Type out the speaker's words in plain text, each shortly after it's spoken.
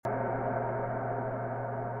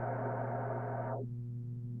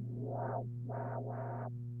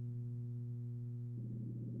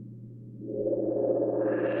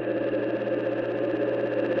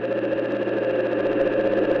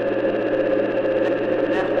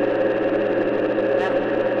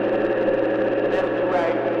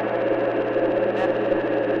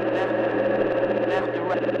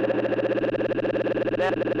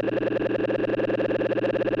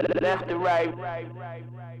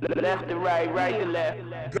Left to right, right to left.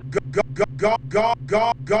 God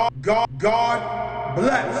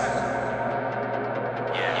bless.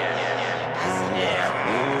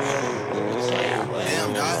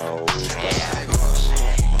 Damn, dog.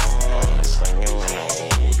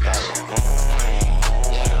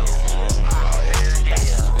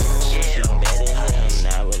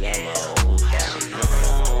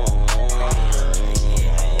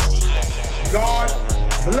 God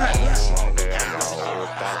bless.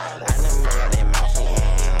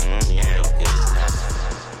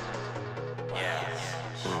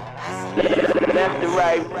 Left to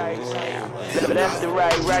right, left to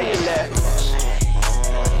right, right to left.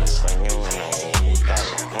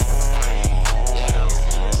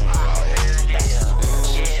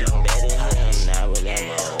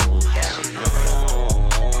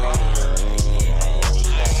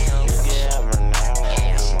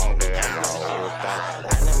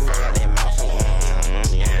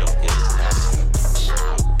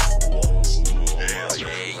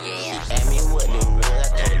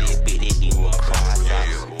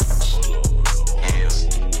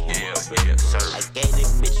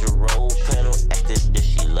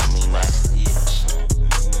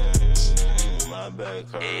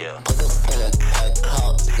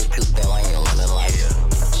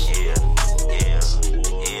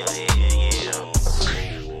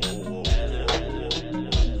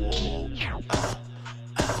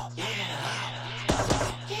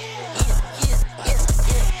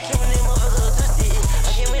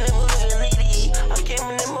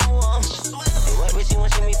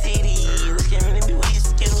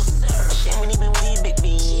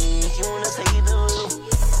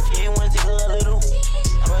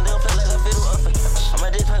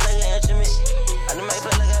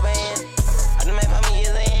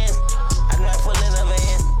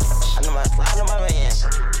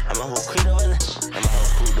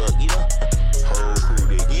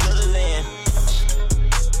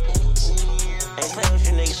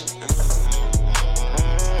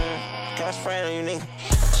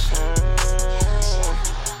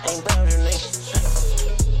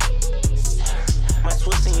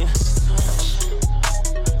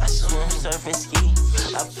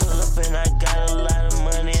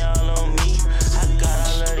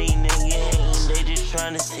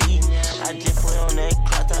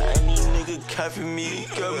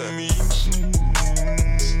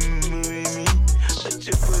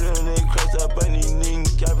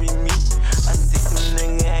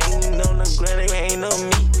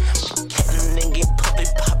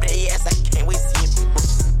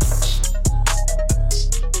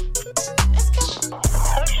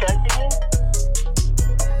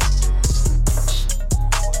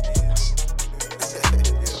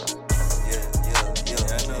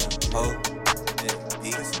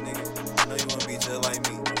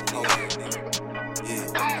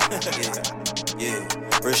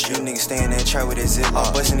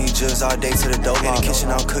 All day to the dope in the kitchen,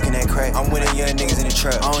 I'm cooking that crack. I'm with the young niggas in the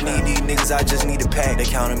trap. I don't need these niggas, I just need a pack. They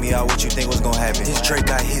counting me out, what you think was gonna happen? This Drake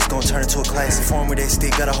got hits, gon' turn into a classic. Form with that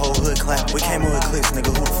stick, got a whole hood clap. We came with clips, nigga,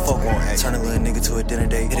 who the fuck won't act? Turn a little nigga to a dinner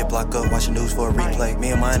date. Hit it, block up, watching news for a replay. Me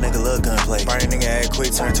and my nigga love gunplay. Burn a nigga act quick,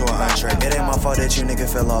 turn to an entree. It ain't my fault that you nigga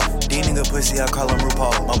fell off. These nigga pussy, I call him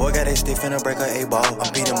RuPaul. My boy got that stick, finna break her A-ball. I'm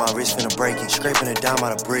beating my wrist, finna break it. Scraping a dime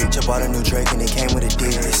out of brick. Just bought a new Drake and it came with a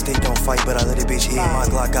dick. This stick don't fight, but I let it bitch hit. My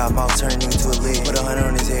Glock got mouth, turn nigga to a lid. Put 100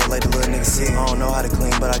 on his head like the little nigga sick. I don't know how to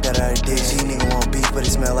clean, but I got it out of dick. These nigga want beef, but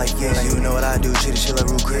it smell like fish. You know what I do, treat a shit like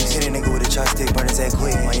Root Chris. Hit a nigga with a chopstick, burn his ass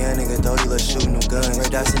quick. My young nigga thought he love shooting them guns.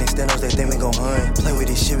 Red dots and extendos, they think we gon' hunt. Play with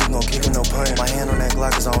this shit, we gon' kick him no punch. My hand on that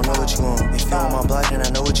Glock, cause I don't know what you want. If you on my block, then I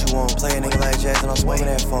know what you want. Play a nigga like Jazz and I'm smoking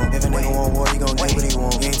that phone. If a nigga want war, he gon' get what he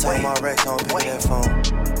want. You ain't talking about racks, I don't pick that phone.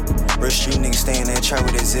 Rush you niggas stay in that trap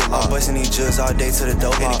with that ziplock. Bustin' these jugs all day to the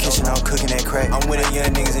dope. In the kitchen, I'm cooking that crack. I'm with the young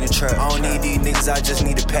niggas in the trap. I don't need these niggas, I just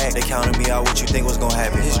need a pack. They counting me out, what you think was gon'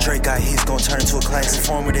 happen? This Drake got hits, gon' turn into a classic.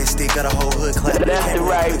 Form with that stick, got a whole hood clap. Left to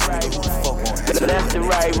right, left to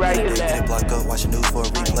right, right to left. Hit it, block up, watching news for a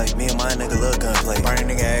replay. Me and my nigga love gunplay. Burn a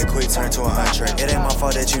nigga act quick, turn to an entree. It ain't my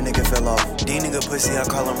fault that you nigga fell off. These nigga pussy, I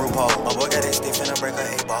call him RuPaul. My boy got that stick, finna break her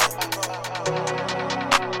A-ball.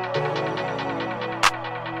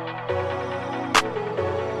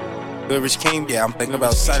 Good Rich King, yeah, I'm thinking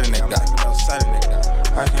about citing that guy.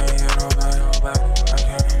 I can't hear nobody. I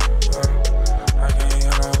can't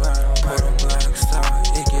hear nobody. Put them black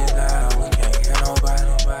stars, it get loud. We can't hear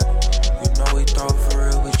nobody. You know we throw for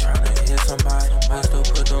real, we tryna hit somebody. I still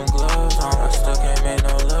put them gloves on, I still can't make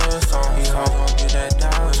no love song. These hoes gon' get that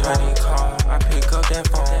down. Money car, I pick up that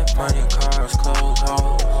phone. Money cars, clothes,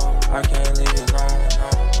 hoes. I can't leave it alone.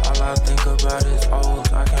 All I think about is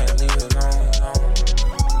O's. I can't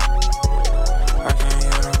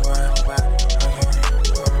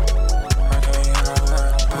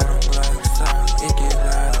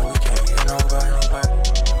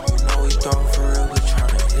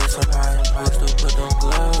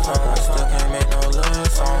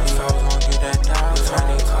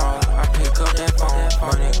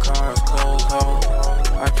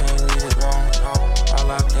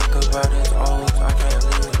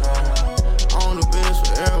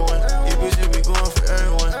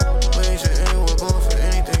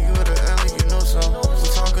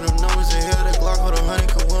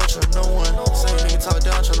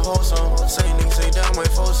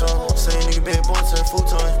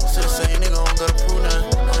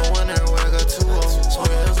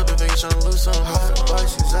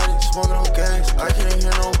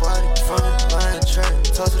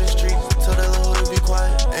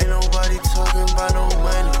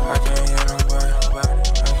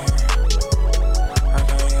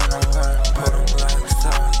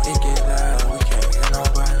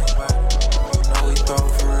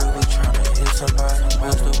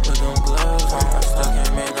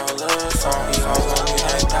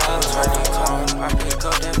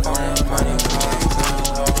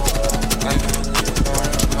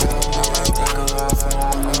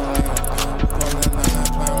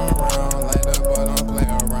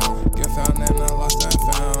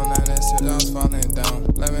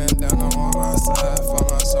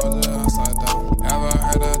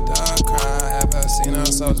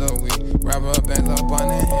soldier week. Rubber bands up on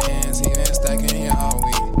their hands, he been stacking y'all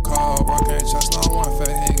week. Cold work ain't trust no one for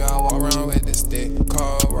he got walk around with the stick.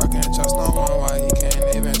 Cold work ain't trust no one why he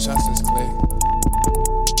can't even trust his clique.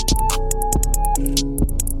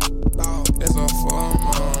 It's a full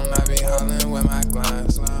moon, I be hollering with my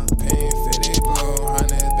glands. Pink 50 blue,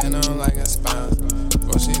 100 BENO like a spine.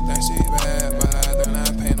 Well, she thinks she bad, but I do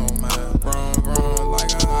not pay no mind. Vroom, vroom, like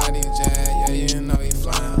a hottie jet, yeah, you know he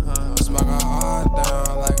flying. Smoke her all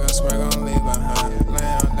down, like a square gon' leave behind. Lay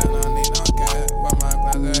on down, don't need no cat, but my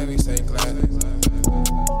glass every say glad.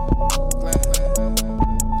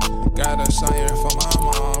 Got a song here for my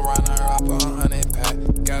mom, run her up 100 pack.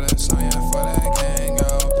 Got a song here for that gang, go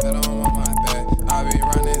put on my back. I be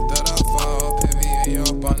running through the fall, PVA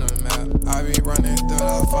up on the map. I be running through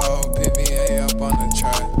the fall, PVA up on the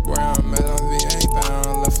track. Where I'm at, I'm VA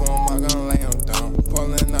bound, left on my gun, lay him down.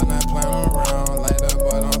 Pulling up, not playing around, like the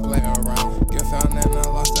boy don't play around. Get found and I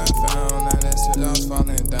lost and found, and this shit just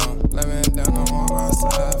falling down. Living down on my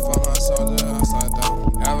side, for my soldier upside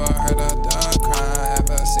down. Ever heard a dog cry,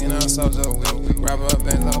 ever seen a soldier weak? Rubber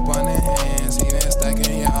bands up on their hands, he been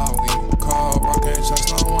stacking y'all weak. Cold work ain't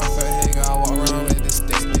trust no one for he got walk around with the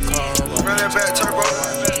stick. Cold work Run that back, turbo.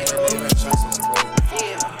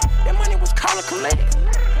 That money was called a collect.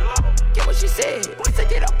 Get what she said. I said,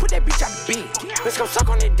 get up, put that bitch out the bed. Let's go suck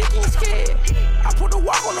on that dick, you ain't scared. I put a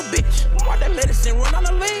walk on the bitch. Why that medicine run on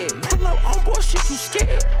the leg? Put up on board, shit, you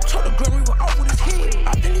scared. Told the Grim Reaper off with his head.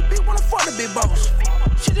 I think he big wanna fuck the big boss.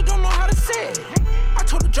 She just don't know how to say it. I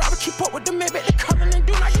told the driver, keep up with the man, bet the CALLIN and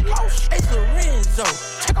do not get lost. Ace Lorenzo,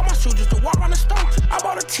 take off my shoes just to walk on the stove. I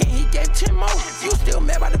bought a 10, he gave 10 more. You still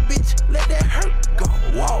mad by the bitch, let that hurt go.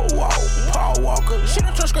 Whoa, whoa, Paul Walker. She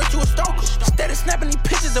done turned straight to a stalker. Steady snapping these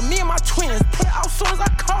pictures of me and my twins. Put it out soon as I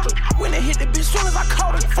caught her. When they hit the bitch soon as I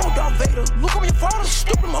caught her. Phone Darth Vader, look on your father.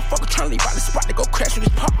 Stupid motherfucker trying to leave out the spot to go crash with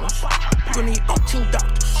his partners. You gon' need umpteen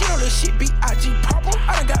doctors. She know this shit be IG popper.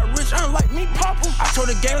 I done got rich, unlike me popper. I told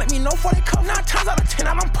the gang let me know before they come. 9 times out of 10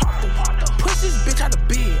 I done popped her. Push this bitch out the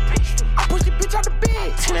bed. I push this bitch out the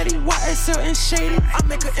bed. 1080 YSL and shaded. I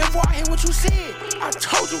make her info, I hear what you said. I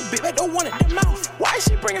told you, bitch, I don't want it the mouth. Why is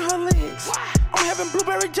she bringing her legs? I'm having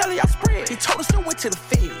blueberry jelly, I spread. He told us to wait to the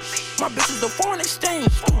feds. My bitch was the foreign exchange,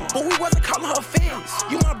 but we wasn't calling her feds.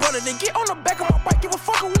 You my brother, then get on the back of my bike. Give a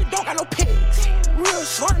fuck if we don't got no pigs. Real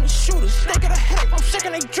slimy shooters, they get a headache, I'm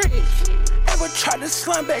shaking they dreads. Ever tried to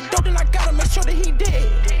slime back dope, then I gotta make sure that he dead.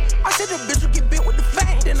 I said the bitch would get bit with the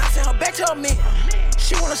fang, then I sent her back to her man.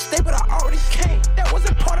 She wanna stay, but I already came. That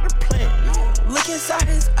wasn't part of the plan. Look inside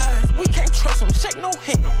his eyes, we can't trust him, shake no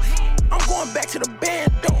hand. I'm going back to the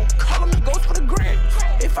band, though. Calling me ghost for the grand.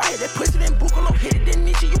 If I hit that pussy, then Buccalo hit it, then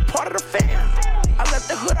Nietzsche, you part of the fam. I left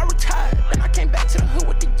the hood, I retired, then I came back to the hood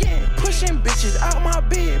with the yen. Pushing bitches out my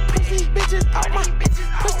bed, push these bitches out my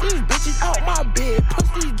push these bitches out my bed, push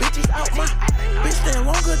these bitches out my bitch staying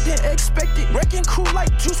longer than expected. Wrecking crew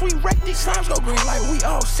like juice, we wrecked it. Slimes go green like we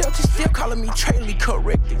all Celtics, still calling me TRAYLE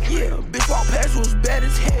corrected. Yeah, bitch walk past was bad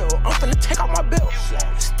as hell. I'm finna take off my belt,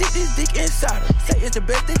 stick this dick inside her. Say it's the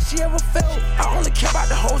best thing she ever felt. I only care about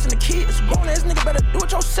the hoes and the kids. Grown ass nigga better do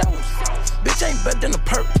it yourself. Bitch ain't better than the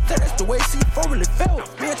perk. That's the way C4 really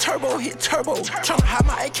felt. Me and Turbo hit turbo. Tryna hide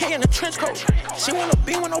my AK in the trench coat. She wanna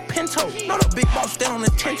be with no pinto. Know the big boss stand on his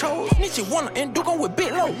 10 toes. Nietzsche wanna end Duke with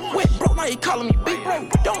big low. Went broke, now he calling me big bro.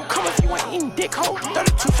 Don't come if you ain't eating dick hole.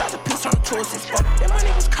 32 sides of piece on the tour since fuck. That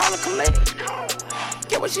money was calling collect.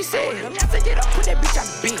 Get what she said. I said get up, put that bitch out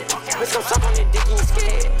the bed. Bitch come suck on that dick, you ain't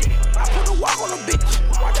scared. I put a walk on the bitch.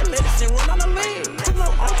 Why that medicine run on the leg? Put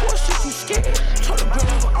up on board, shit, you scared. Told the Grim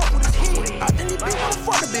Reaper off with his head. I think he big wanna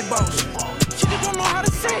fuck the big boss. She just don't know how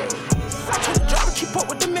to say it. I told the driver keep up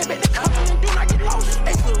with the men, bet the CALLIN and do not get lost.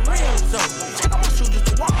 Ace Lorenzo, take off my shoes just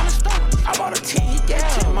to walk on the stone. I bought a 10, he gave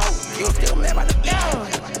 10 more. You still mad by the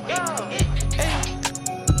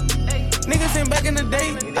Niggas ain't back in the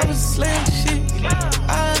day, I was slaying shit.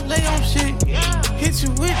 I lay on shit, hit you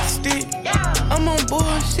with the stick. I'm on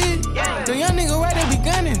bullshit. The young nigga right there be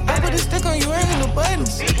gunning. I put a stick on you, ain't no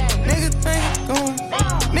buttons. Nigga think gon'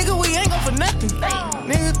 nigga, we ain't gon' for nothing.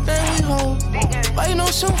 Nigga think we hold. Why you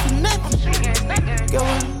don't shoot for nothing?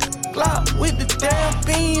 Going Glock with the damn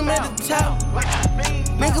beam at the top.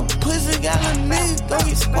 Nigga pussy got a nigga gon'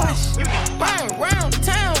 get squashed. Riding round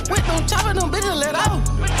town with no chopper, them bitches let out.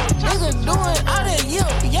 Nigga doing all that,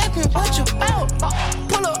 yeah, yapping what you out.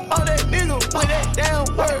 Pull up all that nigga with that damn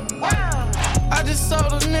work. I just saw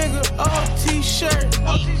the nigga all t-shirt.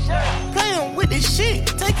 Playing with this shit,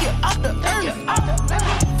 take it off the earth.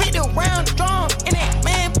 50 round drum in that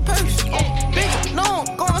man purse. Nigga, no,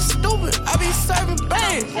 I'm going stupid, I be serving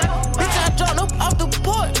bags. Bitch, I dropped up off the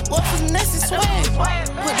port, what was necessary?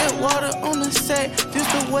 Put the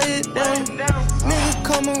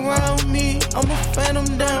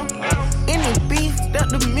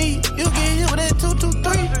You get hit with that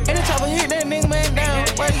 223. And the chopper hit that nigga man down.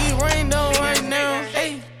 Why you get rained on right now?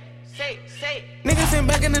 Hey. Niggas ain't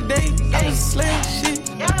back in the day, I was slaying shit.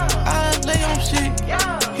 I lay on shit,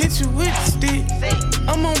 hit you with the stick.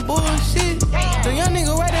 I'm on bullshit. The young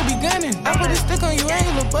nigga right there be gunning. I put a stick on you, ain't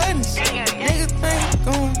little buttons. Niggas think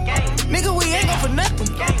going, nigga we ain't gon' for nothing.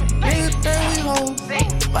 Niggas think we hold,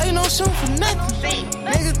 why you no shoot for nothing?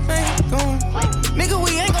 Niggas think going, nigga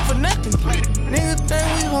we ain't gon' for nothing. Niggas think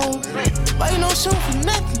we hold, why you no shoot for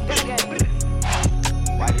nothing?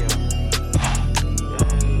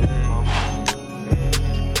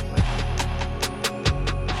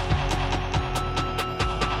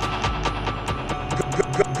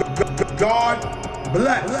 God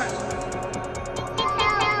bless.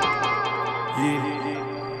 Yeah.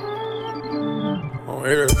 On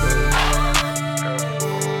everything.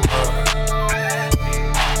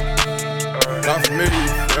 Not for me,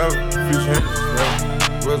 forever. Few changes,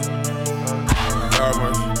 forever. Very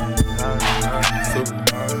much. Super.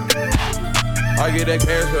 I get that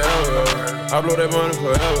cash forever. I blow that money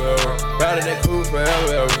forever. Ride that cool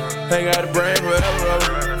forever. Hang out the brain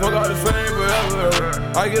forever. Fuck all the fame forever.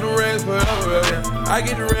 I get the rants forever. I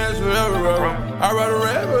get the rants forever. I ride a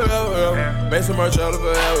rant forever. Make some merch out of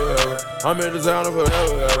forever. I'm in designer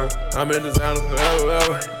forever. I'm in designer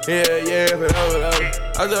forever. Yeah, forever.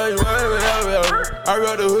 I tell you forever. I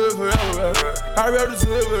ride the hood forever. I ride the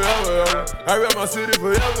hood forever. I ride my city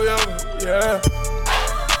forever. Yeah.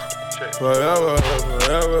 Forever.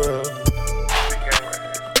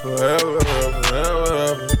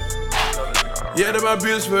 Yeah, that's my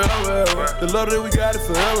bitch forever. The love that we got it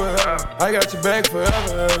forever. I got your back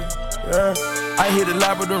forever. Yeah. I hit a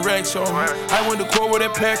lot with them racks on me. I went to court with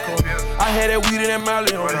that pack on me. I had that weed and that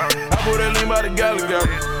Molly on me. I put that lean by the galley.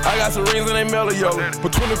 I got some rings and they mellow, yo.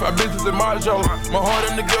 Put 25 bitches in my jaw. My heart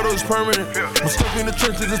in the ghetto is permanent. I'm stuck in the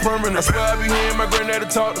trenches, it's permanent. I swear I be hearing my granddaddy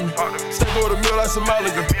talk to me. Step over the mill like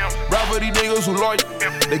Somalia. Rap for these niggas who loyal.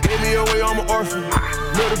 They gave me away, I'm an orphan.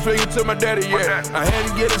 Middle finger to my daddy, yeah. I had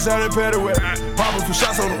to get inside that paddy wet. Popping for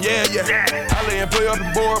shots on them, yeah. I lay and play up and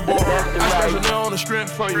board. I special now on the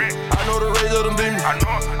strength for you. I know the rage of them demons.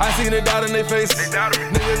 I seen it doubt in their faces.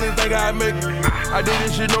 Niggas didn't think I'd make it. I did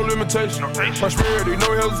this shit, no limitation. Prosperity,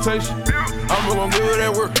 no hesitation. I'm gonna give it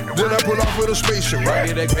that work. Then I pull off with a spaceship. I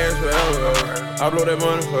get that cash forever. I blow that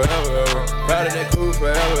money forever. Ride that cool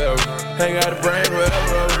forever. Hang out the brain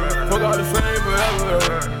forever. Fuck all the fame forever.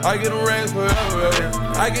 I get them rants forever.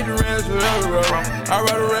 I get the rants forever. I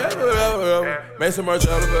ride a rant forever. Make some merch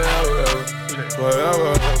out of forever.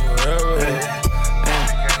 Forever.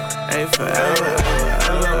 Hey, forever.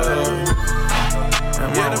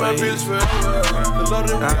 Yeah, that's my bitch forever. The love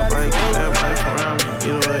that we got everybody around me,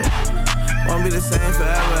 either way. Won't be the same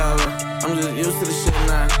forever. I'm just used to the shit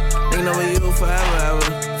now. Ain't no way you forever.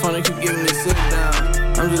 Phone keep giving me sit down.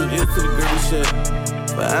 I'm just used to the gritty shit.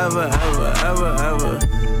 Forever.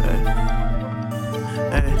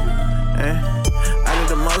 Hey. I did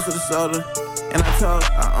the most of the soda, and I told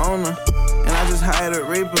I own her, and I just hired a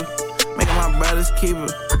reaper, making my brother's keeper.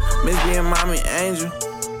 Miss being mommy angel,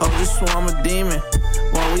 oh just swore I'm a demon.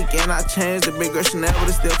 One weekend I changed the big girl Chanel, but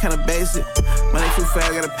it's still kinda basic. Money too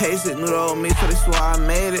fast, gotta pace it. Knew the old me, so they swore I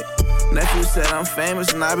made it. Nephew said I'm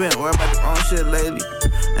famous, and I been worried about the wrong shit lately.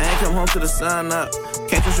 I ain't come home till the sun up.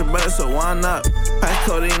 Can't trust your brother, so one up. Pack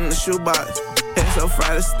codeine in the shoebox. Head so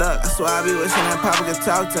fried it's stuck. I swear I be wishing that Papa could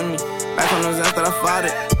talk to me. Back on those after I fought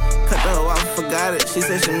it. Cut the hoe off and forgot it. She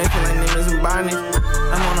said she making like Neiman's and Barney's.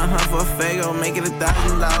 I'm on a hunt for a Fago, make it $1,000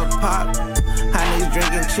 pop. High niggas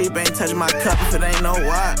drinking cheap, ain't touch my cup if it ain't no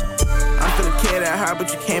what. I'm finna care that hard, but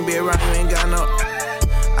you can't be around, you ain't got no.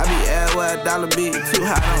 I be everywhere, $1 be too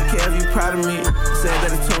high, don't care if you proud of me. Said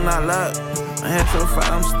that it's too not luck. My head so fried,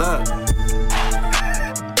 I'm stuck.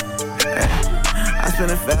 Hey, I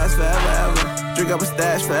spend it fast forever. Drink up a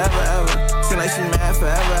stash forever. Seem like she mad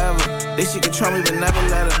forever. Think she control me, but never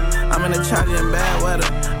let her. I'm in the charger in bad weather.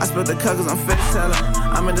 I spilled the cup cause I'm fish teller.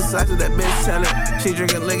 I'm indecisive, that bitch tell it. She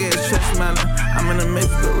drinking liquor, it's chest smelling. I'm in the mix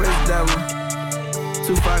with the rich devil.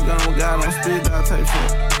 Too far gone with God on speed dial type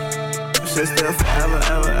shit. Shit still forever.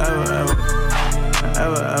 Know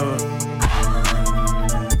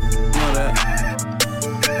that.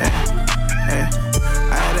 Hey.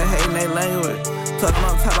 I had to hate in they language. Told them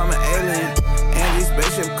on top I'm an alien. Andy's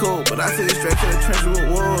spaceship cool, but I took it straight to the trench with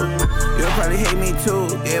wool. You'll probably hate me too.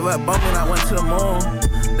 Gave up on me and I went to the moon.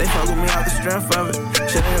 They fuck with me out the strength of it.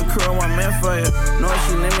 Shit in your crew, one man for you. Know if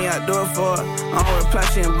she need me, I do it for her. I don't reply,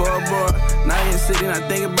 she in board. Now you in the city, not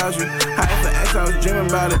thinking about you. High for X, I was dreaming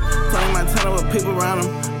about it. Playing my tunnel with people around them.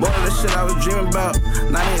 Boy, the shit I was dreaming about.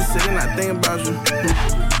 Now you in the city, not thinking about you.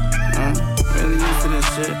 really used to this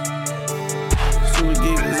shit. Super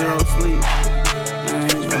geek with zero sleep. I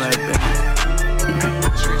ain't even like that.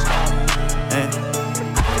 Hey.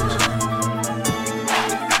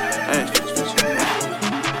 Hey.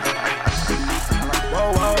 Whoa,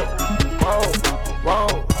 whoa, whoa, whoa,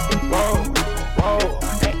 whoa, whoa.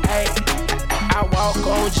 Hey, hey. I walk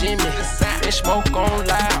on Jimmy and smoke on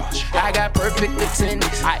loud. I got perfect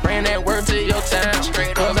attendance. I ran that word to your town.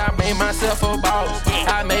 Cause I made myself a boss.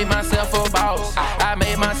 I made myself a boss. I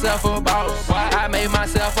made myself a boss. I made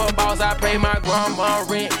myself a boss. I pay my grandma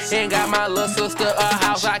rent and got my little sister a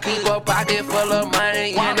house. I keep a pocket full of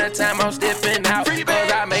money anytime I'm stepping out.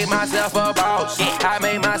 Cause I made myself a boss. I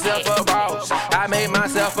made myself a boss. I made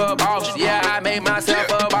myself a boss. Yeah, I made myself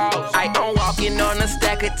a boss. I'm walking on a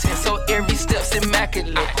stack of 10, so every step's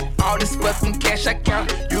immaculate. All this fucking cash I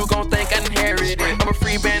count, you gon' think I inherited it. I'm a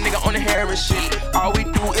free band nigga on the Harris shit. All we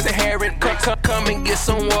do is inherit. Come and get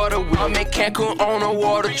some water with me. I'm in Cancun on a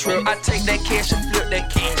water trip. I take that cash and flip that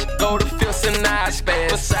cash. Go to Fifth and I spaz.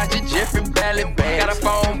 Versace, Jeffrey, Ballad bag. Got a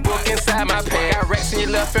phone book inside my pants. Got racks in your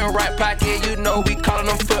left and right pocket. You know we callin'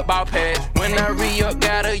 them football pads. When I re-up,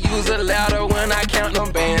 gotta use a ladder when I count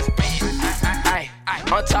them bands.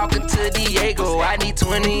 I'm talking to Diego, I need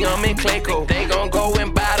 20, I'm in Clayco. They gon' go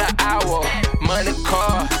and buy the hour. Money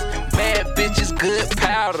cars, bad bitches, good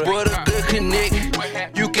powder. With a good connect,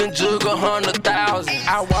 you can jug 100,000.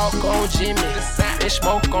 I walk on Jimmy and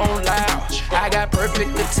smoke on loud. I got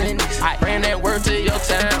perfect attendance. I ran that word to your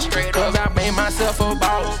town. Cause I made myself a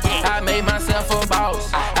boss. I made myself a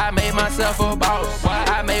boss. I made myself a boss.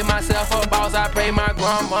 I made myself a boss. I pay my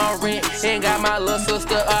grandma rent and got my little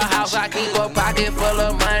sister a house. I keep a pocket full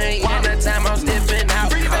of money anytime I'm stepping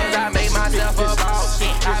out. Cause I made myself a boss.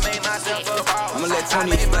 I made myself a boss. I'ma let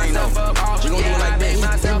Tony explain though. We gon' do it like this.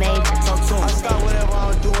 Talk to him. I start whatever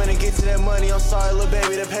I'm doing and get to that money. I'm sorry, little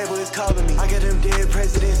baby, the paper is calling me. I got them dead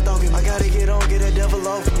presidents stalking me. I gotta get on, get that devil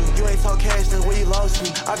off me. You ain't talk cash, then where you lost me.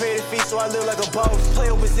 I paid the fee, so I live like a boss. Play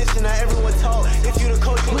your position, now everyone talk. If you the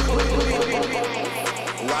coach, you the coach.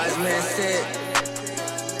 Wise man said,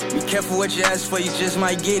 be careful what you ask for, you just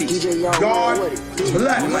might get it. God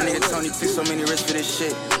bless. My nigga Tony took so many risks for this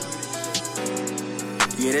shit.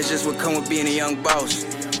 Yeah, that's just what come with being a young boss.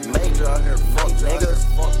 Major out here, fuck niggas.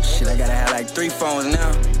 Shit, I gotta have like 3 phones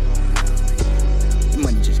now. You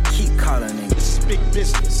money just keep calling niggas. Big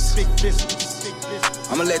business, big business, big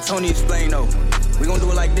business. I'ma let Tony explain though. We gon'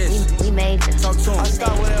 do it like this. We major. Talk to him. I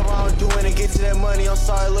start whatever I'm doing and get to that money. I'm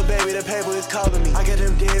sorry, little baby, the paper is calling me. I got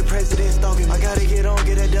them dead presidents stalking me. I gotta get on,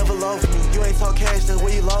 get that devil off me. You ain't talk cash, then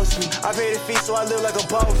where you lost me. I paid the fee, so I live like a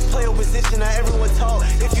boss. Play your position, now everyone talk.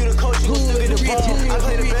 If you the coach, you gon' still get the ball. I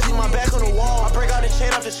play the best with my back on the wall. I break out the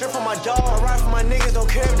chain off the strip for my dog. I ride for my niggas, don't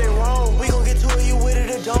care if they wrong. We gon' get to it, you with it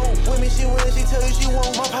or don't. With me, she win, she tell you she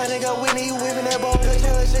won't. My partner got Whitney, you whipping that ball. Good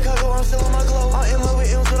tail like Chicago, I'm still on my glow. I'm in love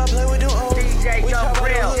with M's, but I play with them O's. We chop out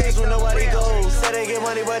the hoods when nobody goes. Say they get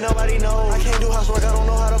money, but nobody knows. I can't do housework, I don't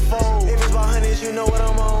know how to fold. If it's about hundreds, you know what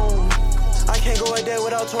I'm on. I can't go a day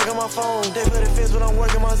without twerking my phone. They put a fence when I'm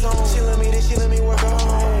working my zone. She let me this, she let me work at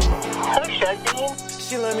home.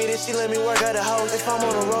 She let me this, she let me work at the house. If I'm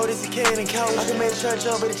on the road, it's a kid and couch. I can make church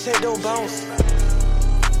up, but the check don't bounce.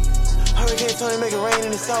 Hurricane Tony make it rain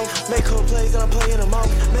in the south. Make cool plays and I play in the mouth.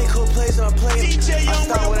 Make cool plays and I play in the I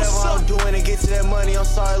start whatever I'm doing and get to that money. I'm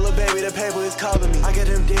sorry, little baby, the paper is calling me. I got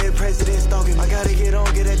them dead presidents stalking me. I gotta get on,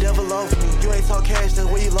 get that devil off me. You ain't talk cash,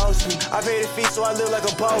 then where you lost me. I paid the fee, so I live like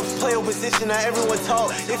a boss. Play your position, now everyone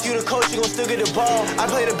talk. If you the coach, you gon' still get the ball. I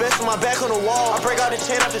play the best with my back on the wall. I break out the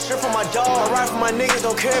chain off the strip for my dog. I ride for my niggas,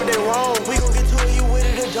 don't care if they wrong. We gon' get to it, you with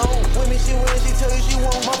it or don't. With me, she win, she tell you she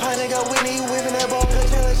won't. My partner got Whitney, you whipping that ball. Good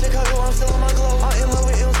tail like Chicago, I'm still on my glow. I'm in love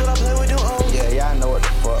with M's, but I play with them O's. Yeah, y'all know what the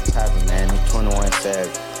fuck happened, man. It's 21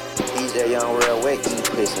 Savage. He's that young real wet, he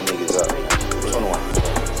pissing niggas up.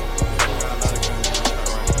 21.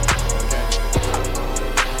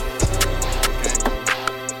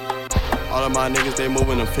 All of my niggas, they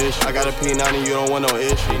moving official. I got a P90, you don't want no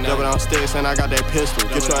issue. Double down sticks and I got that pistol.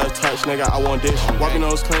 Get your ass touched, nigga, I want dish. Wipe your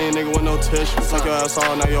nose clean, nigga, with no tissue. Suck your ass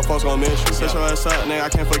all, now your folks gon' miss you. Set your ass up, nigga, I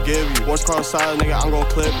can't forgive you. Once cross side, nigga, I'm gon'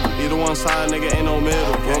 clip you. Either one side, nigga, ain't no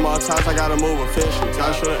middle. One more times, I gotta move official.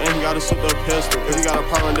 Gotta shoot and he gotta shoot the pistol. If you got a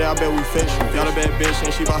problem there, I bet we fish you. Got a bad bitch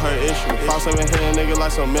and she bout her issue. 5'7" hitting nigga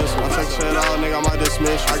like some missile. I take shit out, nigga, I might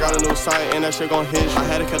dismiss you. I got a new sight and that shit gon' hit you. I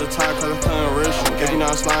had to cut a tie cause I couldn't risk you. If you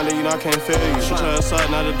not sliding, you know I can't can't feel you. Shoot your ass up,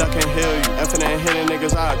 now the duck can't heal you. Effing ain't hitting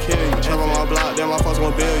niggas, I'll kill you. Trap on my block, then my folks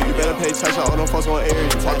gon' bill you. You better pay tax, all them folks gon' air you.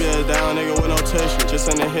 Pop your ass down, nigga, with no tissue. Just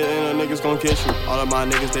send a hit and the niggas gon' get you. All of my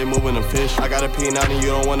niggas, they moving them fish. I got a P90, you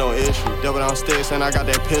don't want no issue. Double down sticks and I got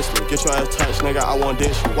that pistol. Get your ass touched, nigga, I won't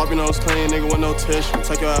dish you. Wipe your nose clean, nigga, with no tissue.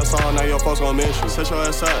 Take your ass off, now your folks gon' miss you. Set your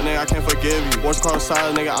ass up, nigga, I can't forgive you. Watch cross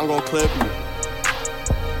side, nigga, I'm gon' clip you.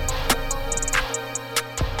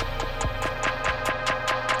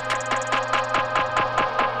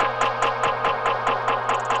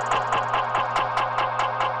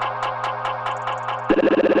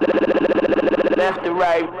 Left to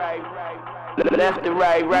right, left to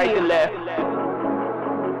right, right to left.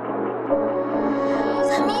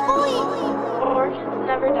 Origins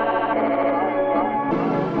never die.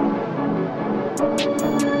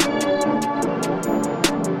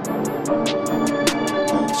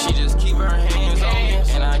 She just keep her hands on me,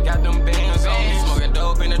 and I got them bands on me. Smoking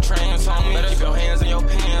dope in the trance, homie. Better keep your hands in your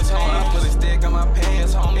pants, homie. I put a stick on my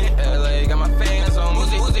pants, homie. LA got my fans on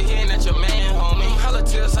me. Who's it hitting at your man, homie? Holla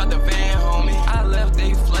till out the van, homie. I left,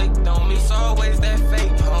 they flaked on me. It's always that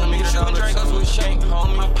fake, homie. Shooting Dracos with a shank,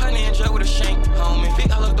 homie. My partner in jail with a shank, homie.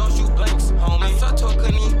 Big olive, don't shoot blanks, homie. I saw to her,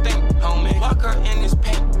 couldn't even think, homie. Walk her in this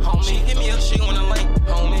paint, homie. She hit me up, she wanna link,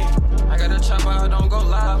 homie. I got a chopper, I don't go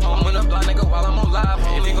live, homie. When I block nigga while I'm on live,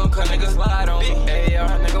 homie. If he gon' cut niggas slide on me. Big AR,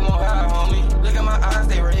 nigga won't hide, homie. Look at my eyes,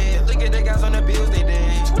 they red. Look at the guys on the bills, they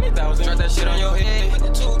dead. 20,000, drop that shit on your head. Put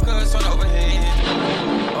the 2 cuts on overhead.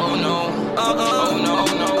 Oh no, oh no, no,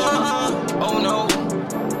 oh no,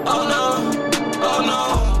 oh no, oh no,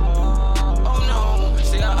 oh no.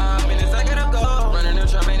 See how I'm minutes, I gotta go. Running the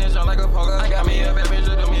trap, ain't it jump like a poker. I got me a bad bitch,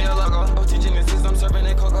 do me a logo. OT Genesis, I'm serving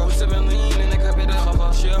that cocoa. 7 lean in the cup of the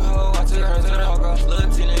hopo. She a hoe, I took her to the hoco. Lil'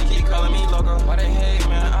 Tina keep calling me loco. Why they hate,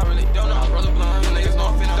 man? I really don't know. I roll the blunt, niggas know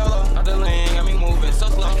I'm finna dolo. Out the lane, got me moving so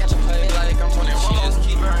slow. Catch a play like I'm 20 She just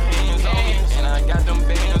keep her hands on me, and I got them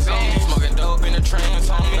bands on me. Smoking dope in the trance,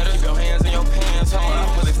 homie. Better keep your hands in your pants, homie.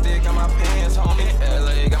 I put a stick on my pants, homie.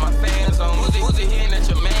 LA got my fans on me. Who's it hitting at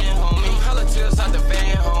your man, homie? Holla till out the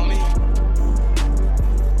van, homie.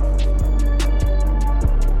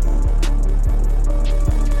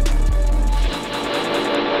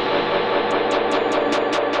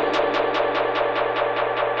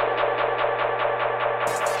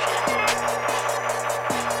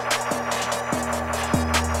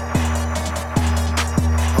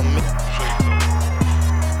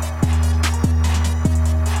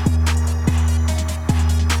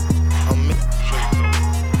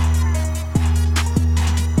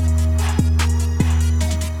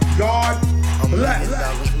 God bless. $1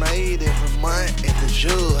 million made every month at the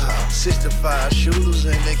Jug house. 65 shooters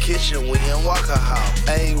in the kitchen, we in Walker house.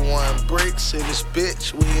 A1 bricks in this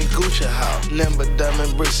bitch, we in Gucci house. Number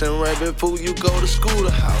diamond bricks and rabbit food, you go to school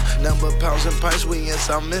house. Number pounds and pints, we in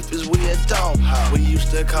South Memphis, we at Dog house. We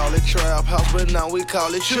used to call it Trap house, but now we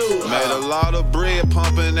call it Jug house. Made a lot of bread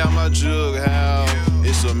pumping out my Jug house.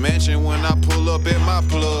 It's a mansion when I pull up at my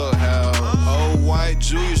plug house. Old white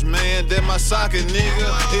Jewish man, that my soccer nigga.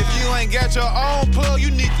 If you ain't got your own plug, you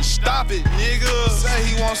need to stop it, nigga. Say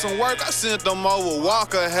he want some work, I sent them over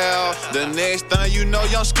Walker house. The next thing you know,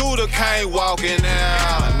 young Scooter came walking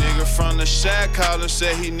out. A nigga from the shack called and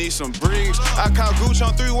said he need some bricks. I called Gooch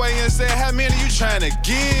on 3-way and said, how many you tryna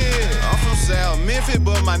get? I'm from South Memphis,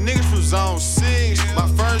 but my niggas from Zone 6. My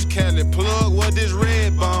first Cali plug was this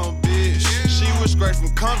red bone bitch. She was straight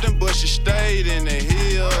from Compton, but she stayed in the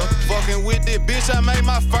hill. Fucking with this bitch, I made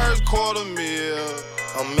my first $250,000.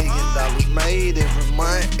 $1 million made every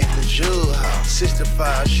month at the Jug house.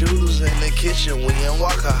 65 shooters in the kitchen, we in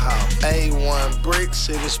Walker house. A1 bricks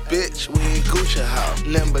in this bitch, we in Gucci house.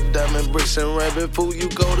 Number diamond bricks and rabbit food, you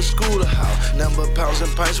go to school house. Number pounds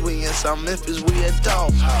and pints, we in South Memphis, we at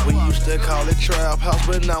Dog house. We used to call it Trap house,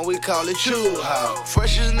 but now we call it Jug house.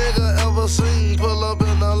 Freshest nigga ever seen, pull up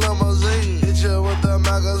in a limousine. Hit you with the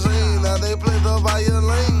magazine, now they play the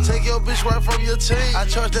violin. Take your bitch right from your team, I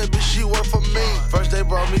charge that bitch, she work for me. First they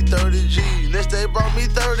brought me 30 G, next they brought me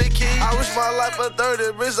 30 keys. I wish my life for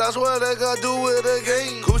 30 bricks, I swear they gon' do it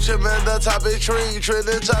again. Coochie man, the topic tree,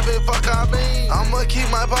 trending topic, fuck I mean. I'ma keep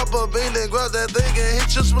my papa bean and grab that thing and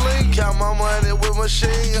hit your spleen. Count my money with machine,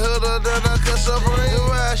 hooder than a Supreme.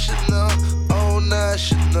 Irrational, oh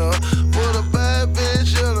national, with a bad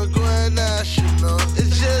bitch and a grand national.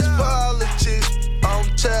 It's just politics, I'm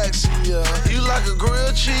taxing ya. You like a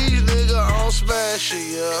grilled cheese, nigga, I'm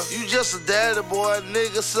smashing ya. You just a daddy boy,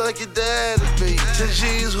 nigga, suck your daddy beat. 10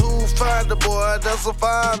 G's, who find the boy, that's a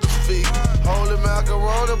finder's fee. Holy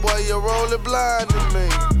macaroni, boy, you're rolling blind to me.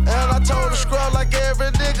 And I told the scrub like every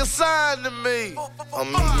nigga signed to me.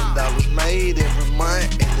 $1 million made every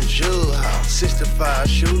month in the Jug house. 65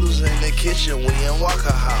 shooters in the kitchen, we in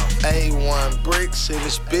Walker house. A1 bricks in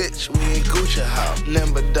this bitch, we in Gucci house.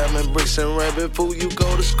 Number diamond bricks and rabbit food, you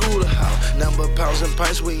go to school house. Number pounds and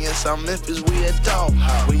pints, we in South Memphis, we at Dog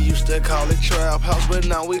house. We used to call it Trap house, but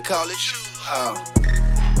now we call it Shoe house.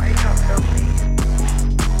 Wake up,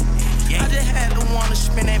 I just had to wanna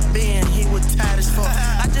spin that bin, he was tired as fuck.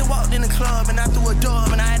 I just walked in the club and I threw a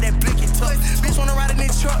dub and I had that blicky tuck. Bitch wanna ride in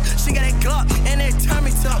this truck, she got that Glock and that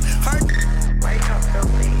tummy tuck. Wake up,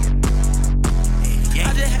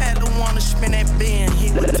 I just had to wanna spin that bin,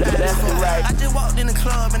 he was tired as fuck. I just walked in the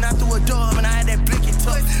club and I threw a dub and I had that blicky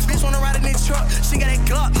tuck. Bitch wanna ride in this truck, she got that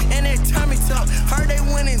Glock and that tummy tuck. Heard they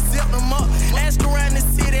went and zipped them up. Ask around the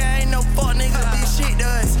city, I ain't no fuck nigga, this shit to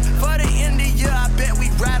us. For the end of the year, I bet we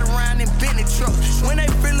ride around in Bentley trucks. When they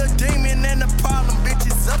feel a demon and the problem,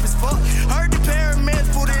 bitches up as fuck. Heard the paramedics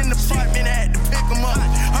put in the apartment, I had to pick them up.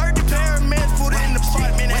 Heard the paramedics put in the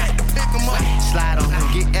apartment, I had to pick them up. Slide on him,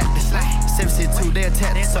 get at the slide. 762, they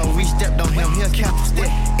attack it, so we stepped on him, he'll cap the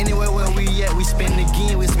step. Anywhere where we at, we spin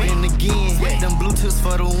again, we spin again. Hit them Bluetooths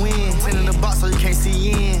for the win. Send in the box so you can't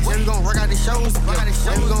see in. Yeah, we gon' rock out the shows together.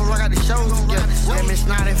 Yeah, we gon' rock out the shows together. Yeah, Miss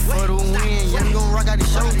Snotty for the win. Yeah, we gon' rock out the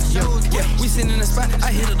shows together. Yeah, we sitting in the spot, I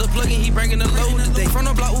hit up the plug and he bringing the load today. From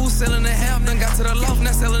the block, selling the half, done got to the loft,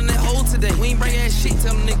 now selling that whole today. We ain't bring ass shit,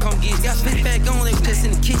 tell them they come get it. Got spit back on, they was just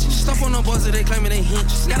in the kitchen. Stuff on the buzzer, they claiming they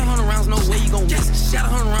hinges. Got 100 rounds, no way you gon' miss. Got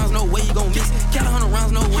 100 rounds, no way you gon' miss. Got 100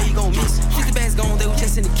 rounds, no way you gon' miss. 50 bags gone, they was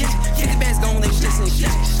just in the kitchen. 50 bags gone, they was just in the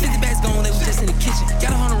kitchen. 50 bags gone, they was just in the kitchen.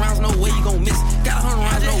 Got 100 rounds, no way you gon' miss. Got 100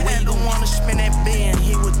 rounds, no way you gon' wanna spin that bin,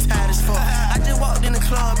 he was tired as fuck. I just walked in the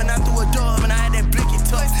club and I threw a dub and I had that blicky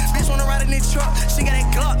tuck. Bitch wanna ride in this truck, she got that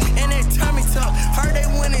Glock and that tummy tuck. Heard they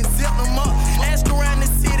went and zipped them up. Ask around the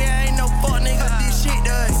city, I ain't no fuck nigga, this shit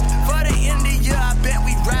to us. For the end of the year, I bet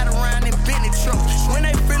we ride around in Bentley trucks. When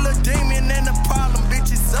they feel a demon and the problem,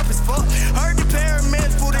 bitches up as fuck. Heard the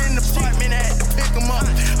paramedics put in the apartment, I had to pick them up.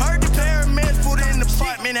 Heard the paramedics put in the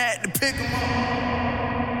apartment, I had to pick them up.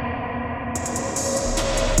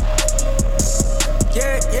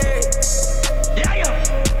 Yeah, yeah. Yeah, yeah.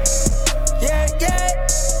 Yeah, yeah.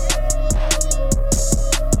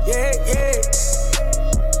 Yeah, yeah.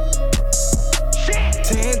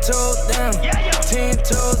 10 toes down. Yeah, yeah. 10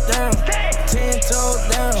 toes down. 10 toes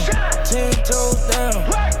down. 10 toes down.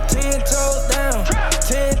 10 toes down.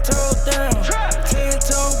 10 toes down. 10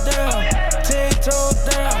 toes down. 10 toes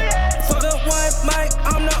down. For the one mic,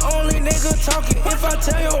 I'm the only nigga talking. If I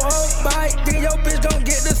tell your whole bite, then your bitch gon'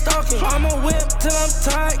 get the stalking. I'ma whip till I'm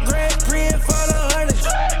tight, Grand Prix for the 100.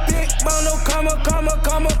 Big bundle, comma,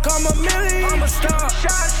 million. I'm a star.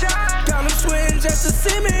 Got them swing just to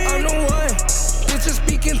see me. I'm the one. Bitches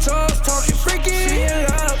speaking tongues, talking freaky. She in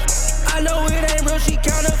love. I know it ain't real, she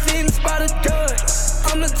counterfeiting, spot a dud.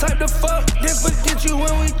 I'm the type to fuck, then forget you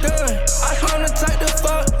when we done. I'm the type to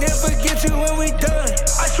fuck, then forget you when we done.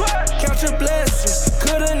 I swear. Count your blessings,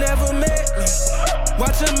 coulda never met me.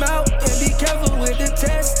 Watch them out and be careful with the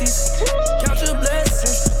testes. Count your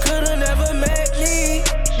blessings, coulda never met me.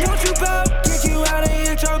 Don't you bout, kick you out and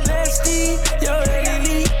hit your bestie. Your head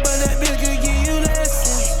elite, but that bitch could give you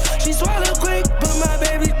lessons. She swallow quick, but my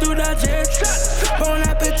baby through digestion. Bon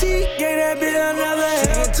appetit, gave that bitch another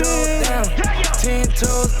head. 10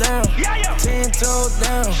 toes down. 10 toes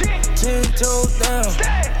down. 10 toes down.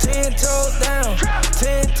 10 toes down.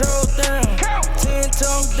 10 toes down. 10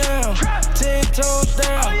 toes down. 10 toes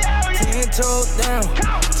down. 10 toes down.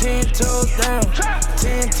 10 toes down.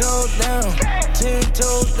 10 toes down. 10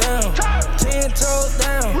 toes down. 10 toes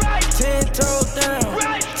down. 10 toes down.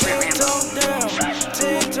 10 toes down.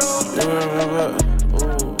 10 toes down.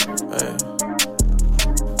 Ooh, hey.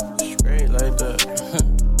 Straight like that.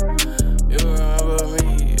 You remember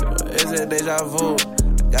me? It's a deja vu.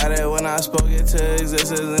 Got it when I spoke it to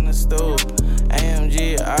existence in the stool.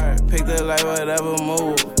 AMG art, picked it like whatever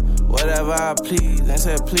move. Whatever I please, and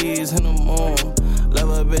said please in the moon. Love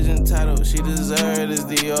a bitch entitled, she deserved this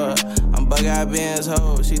Dior. I'm bug-eyed Ben's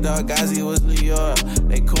hoe, she thought Gazi was Lior.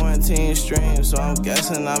 They quarantine stream, so I'm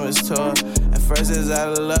guessing I'm his tour. At first it's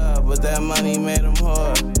out of love, but that money made him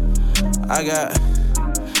whore. I got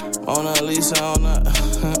Mona Lisa on the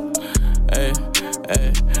hey,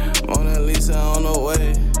 Mona Lisa on the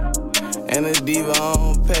way. And a diva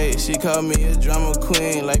on page. She called me a drama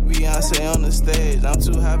queen, like Beyonce on the stage. I'm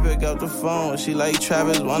too high, pick up the phone. She like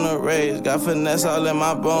Travis, wanna raise. Got finesse all in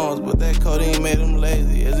my bones, but that codeine made him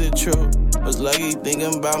lazy. Is it true? Was lucky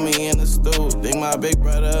thinking about me in the stool. Think my big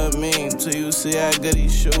brother a mean, till you see how good he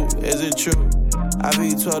shoot. Is it true? I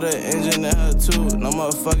V12 the engine in her too. No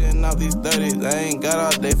motherfucking out these 30s. I ain't got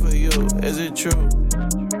all day for you. Is it true?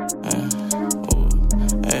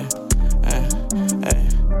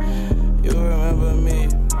 You remember me?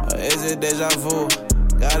 Or is it deja vu?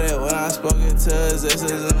 Got it when I spoke it to his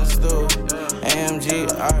sisters in the stool. AMG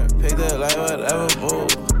art, picked it like whatever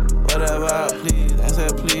move. Whatever I please, and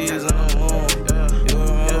said please on the moon. You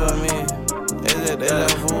remember me? Is it deja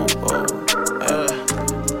vu?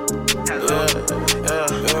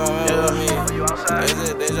 You remember me? Is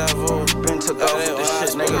it deja vu? Been took off with this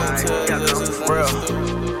shit, nigga. Real.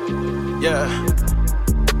 Yeah.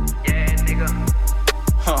 Yeah, nigga.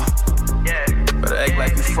 Huh. Yeah. Better act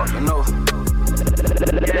like you fucking know.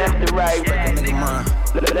 Left to right, right,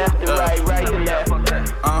 nigga. Left to right to left.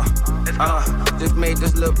 Just made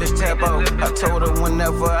this little bitch tap out. I told her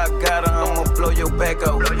whenever I got her, I'ma blow your back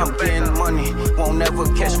out. I'm getting money, won't never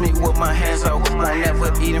catch me with my hands out. Won't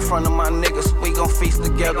never eat in front of my niggas, we gon' feast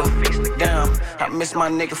together. Damn, I miss my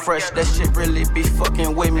nigga fresh, that shit really be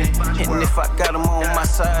fucking with me. And if I got them on my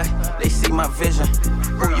side, they see my vision.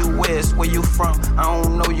 Who you is, where you from, I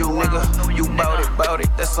don't know you, nigga. You bout it,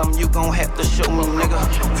 that's something you gon' have to show me, nigga.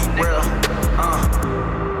 Real,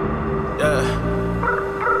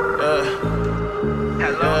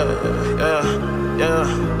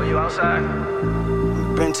 Yeah. Were you outside?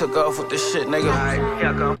 Been took off with this shit, nigga. Here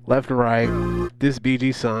I come. Left and right, this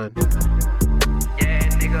BG son. Yeah,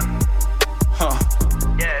 nigga. Huh.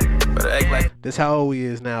 Yeah. Better act like this how old he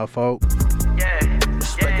is now, folk. Yeah.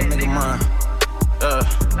 Respect a nigga mind.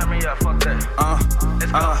 Let me fuck that.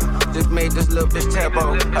 Just made this little bitch tap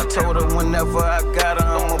out. I told her whenever I got her,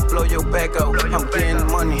 I'ma blow your back out. I'm getting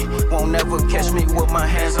money, won't never catch me with my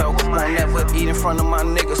hands out. Won't never eat in front of my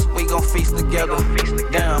niggas, we gon' feast together.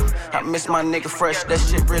 Damn, I miss my nigga fresh, that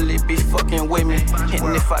shit really be fucking with me.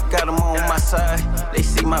 And if I got them on my side, they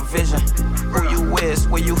see my vision. Who you is,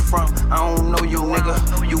 where you from, I don't know you,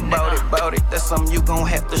 nigga. You bout it, that's something you gon'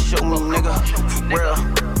 have to show me, nigga. Real,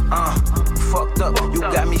 fucked up, you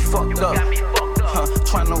got me fucked up.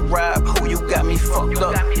 Tryna rob who you got me fucked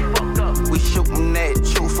up. We shootin' at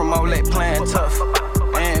you from all that playing tough.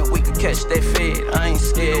 And we could catch that fed, I ain't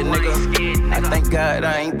scared, nigga. I thank God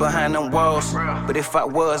I ain't behind them walls. But if I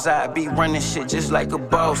was, I'd be running shit just like a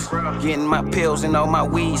boss. Getting my pills and all my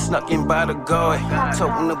weed snuck in by the guard.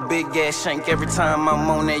 Toting a big ass shank every time I'm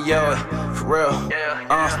on that yard. For real,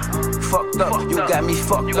 fucked up, you got me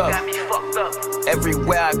fucked up.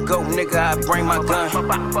 Everywhere I go, nigga, I bring my gun.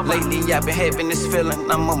 Lately, I've been having this feeling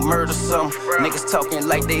I'ma murder some. Niggas talking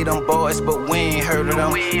like they them boys, but we ain't heard of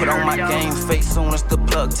them. Put on my game face soon as the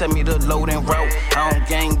plug tell me to load and route. I don't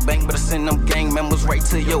gang bang, but I send them gang members right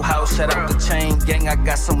to your house. Shout out the chain gang, I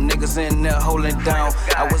got some niggas in there holding down.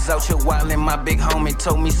 I was out here wildin', my big homie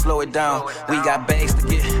told me slow it down. We got bags to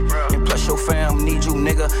get, and plus your fam need you,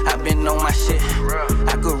 nigga. I been on my shit.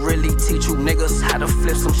 I could really teach you niggas how to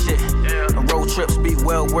flip some shit. Road trips be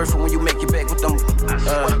well worth it when you make it back with them.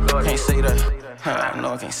 Can't say that.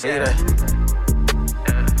 No, I can't say that.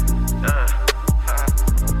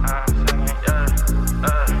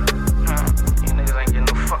 You niggas ain't getting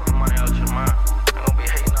no fucking money out your mind. Ain't gonna be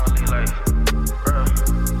hating all these like,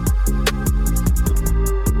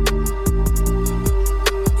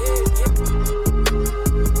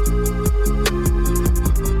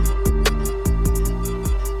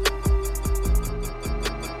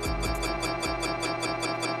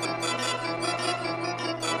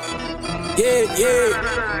 Yeah.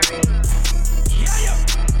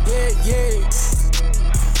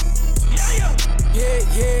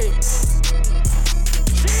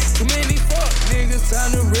 Too many fuck niggas,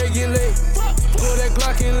 time to regulate. Pull that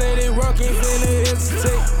Glock and let it rock, ain't finna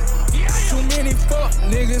hesitate. Too many fuck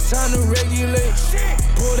niggas, time to regulate.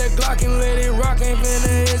 Pull that Glock and let it rock, ain't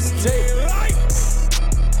finna hesitate.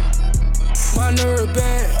 My nerve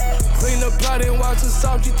bad, clean the plot and watch the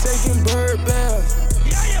soft, you taking bird baths.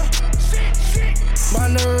 My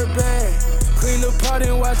nerve bad, clean the pot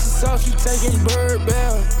and watch the sauce, you taking bird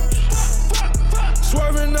baths.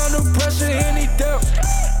 Swerving under pressure, any depth.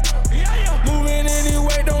 Moving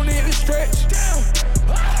anyway, don't need to stretch.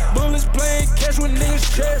 Bullets playing catch with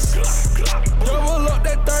niggas' chest. Double up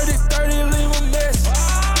that 30-30, leave a mess.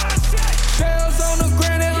 Shells on the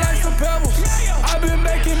granite like some pebbles. I've been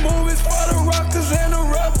making movies for the rockers and the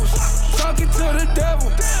rebels. Talking to the devil.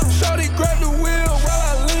 Shorty grab the wheel while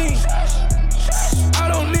I lean. I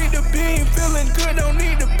don't need the beam, feeling good, don't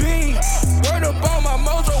need the beam. Word up on my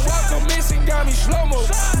mojo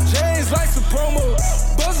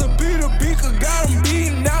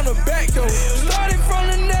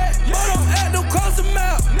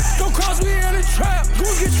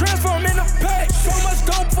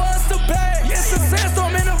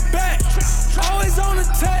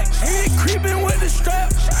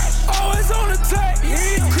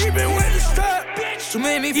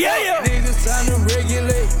many fuck niggas time to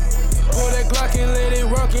regulate. Pull that Glock and let it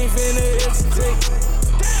rock, ain't finna hesitate.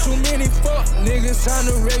 Too many fuck niggas time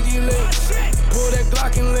to regulate. Pull that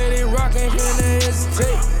Glock and let it rock, ain't finna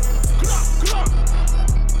hesitate.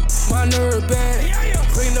 My nerve bad.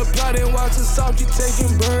 Clean the pot and watch the salt, you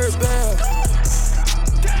taking bird bath.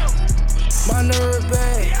 My nerve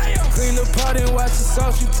bad. Clean the pot and watch the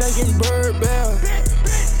salt, you taking bird bath.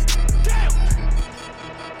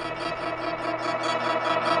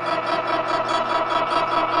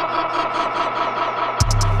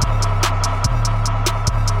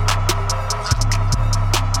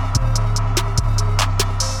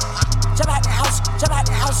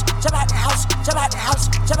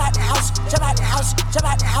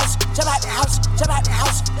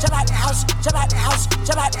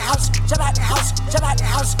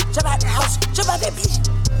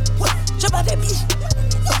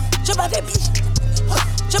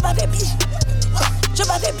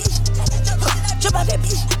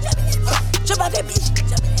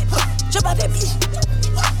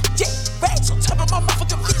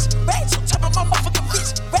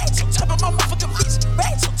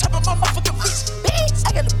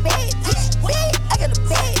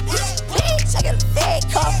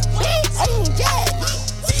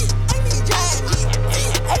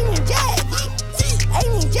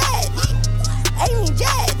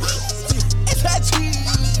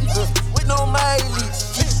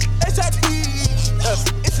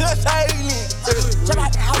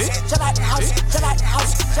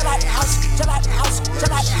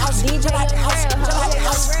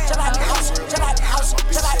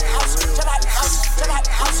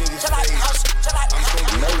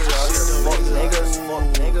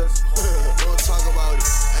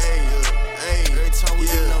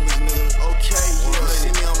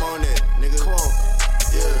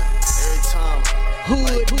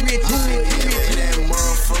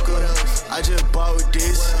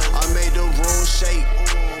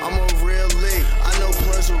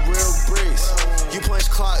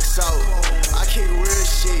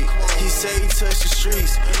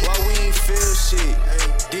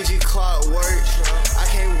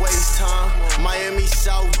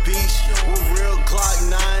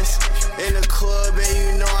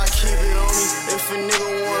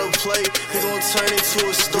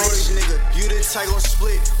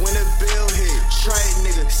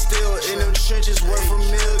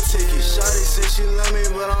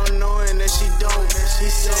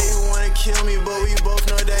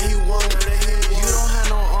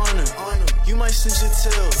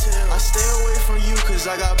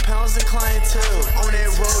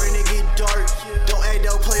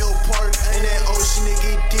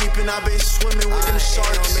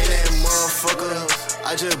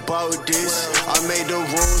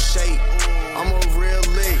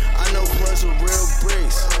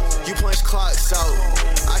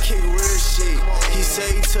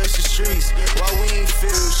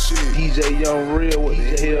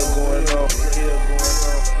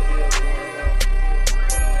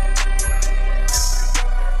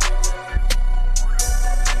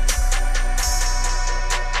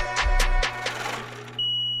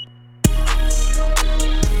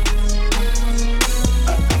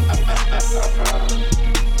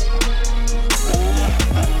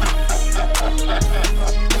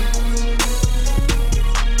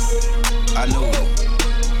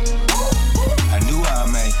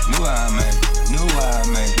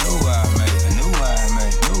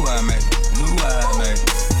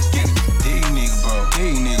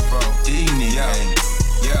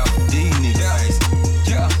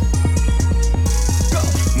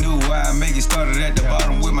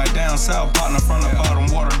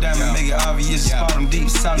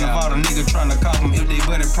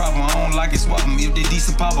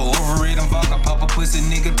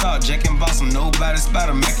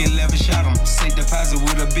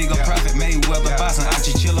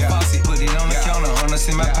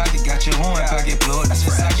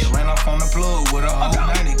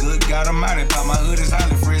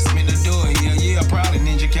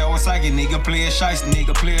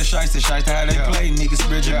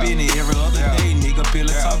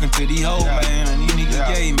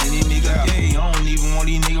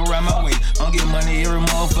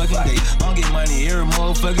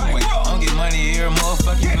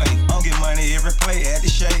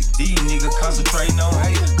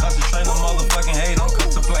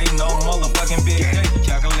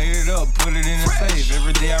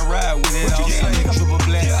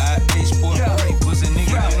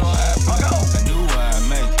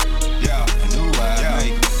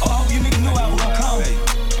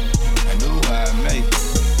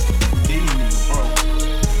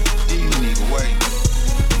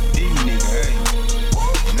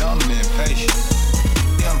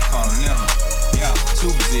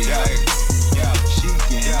 big, yeah, she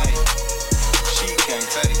can't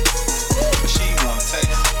taste, but she wanna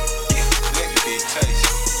taste. Yeah, let the bitch taste.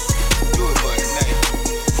 Do it for the night.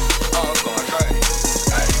 I'm going crazy.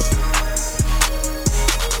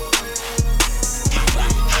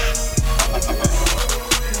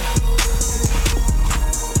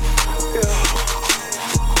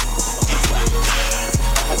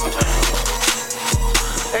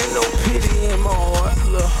 Ain't no pity in my heart,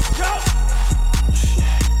 look.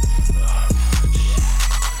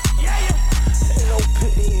 Ain't no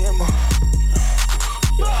pity in my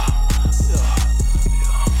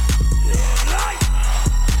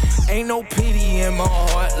Ain't no pity in my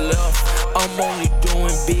heart, love. I'm only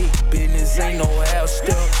doing big business, ain't no house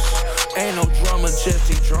steps. Ain't no drama, just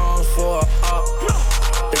the drums for a up.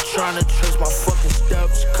 They tryna trace my fucking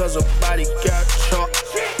steps, cause a body got chopped.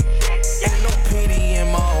 Ain't no pity in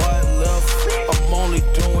my heart, love. I'm only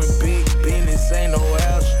doing big business, ain't no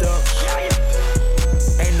house steps.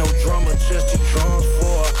 Ain't no drama, just the drums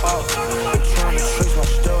for a up. They tryna trace my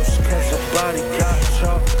steps, cause a body got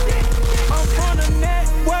chopped. I'm from the net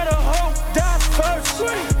where the hoe died first.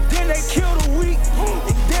 Then they kill the weak,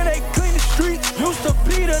 and then they clean the street. Used to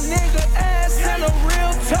beat a nigga ass and a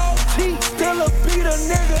real tall teeth. Still a beat a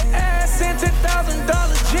nigga ass in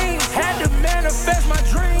 $10,000 jeans. Had to manifest my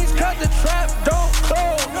dreams, cause the trap don't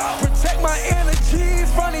close. Protect my energy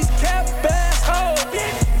from these cap ass hoes.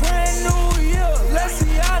 Brand new year, let's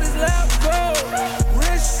see how this lap goes.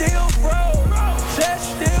 Rich still froze,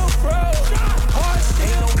 chest still froze, heart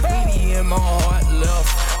still cold. In my heart, love.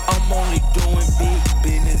 I'm only doing big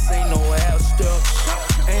business, ain't no house stuff.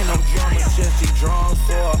 Ain't no drama, just the drums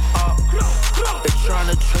for a up. They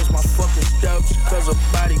tryna trace my fucking steps, cause a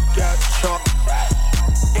body got chopped.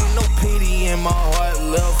 Ain't no pity in my heart,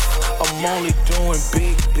 love. I'm only doing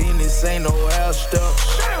big business, ain't no house stuff.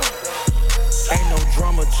 Ain't no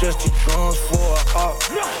drama, just the drums for a up.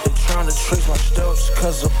 They tryna trace my steps,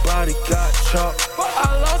 cause a body got chopped.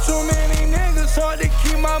 I lost too many niggas, hard to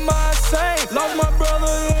keep my mind sane. Lost my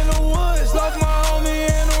brother in the woods, lost my homie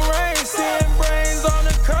in the rain. Seeing brains on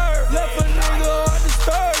the curb, left a nigga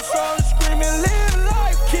undisturbed. So I'm screaming, live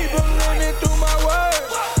life, keep a limit through my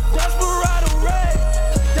words. Desperado rage,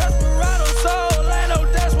 desperado soul, ain't no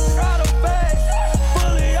desperado face.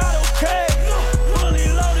 Fully auto cage, fully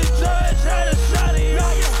loaded judge, had a shot in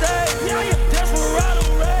your stage. Desperado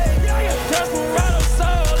rage, desperado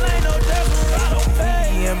soul, ain't no desperado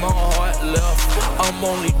face. In my heart, love, I'm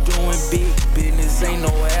only doing big business, ain't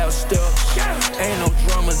no house stuff. Ain't no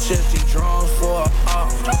drama, just the drums for a up.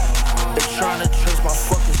 They tryna trace my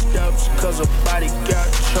fucking steps, cause a body got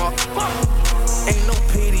chopped. Ain't no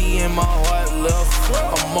pity in my heart, love.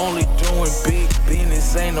 I'm only doing big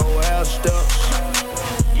business, ain't no house stuff.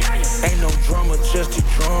 Ain't no drama, just the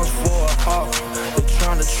drums for a up. They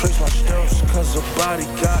tryna trace my steps, cause a body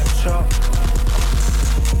got chopped.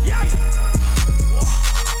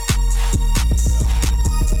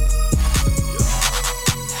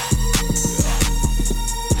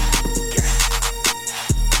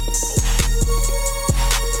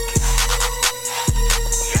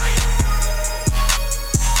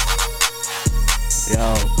 Yo,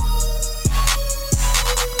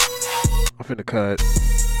 I'm finna cut.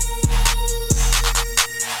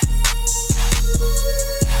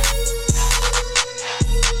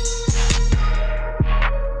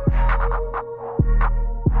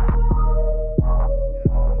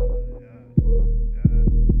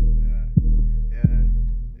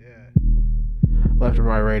 Left and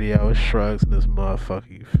right radio, it shrugs in this motherfucker,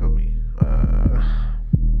 you feel me?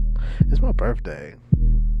 It's my birthday.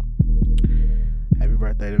 Happy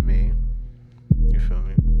birthday to me. You feel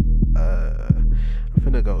me? I'm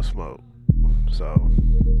finna go smoke. So,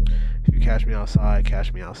 if you catch me outside,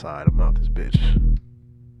 catch me outside. I'm out this bitch.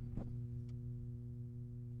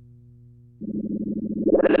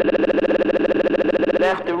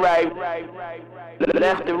 Left to right,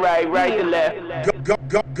 left to right, right to left.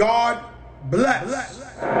 God bless.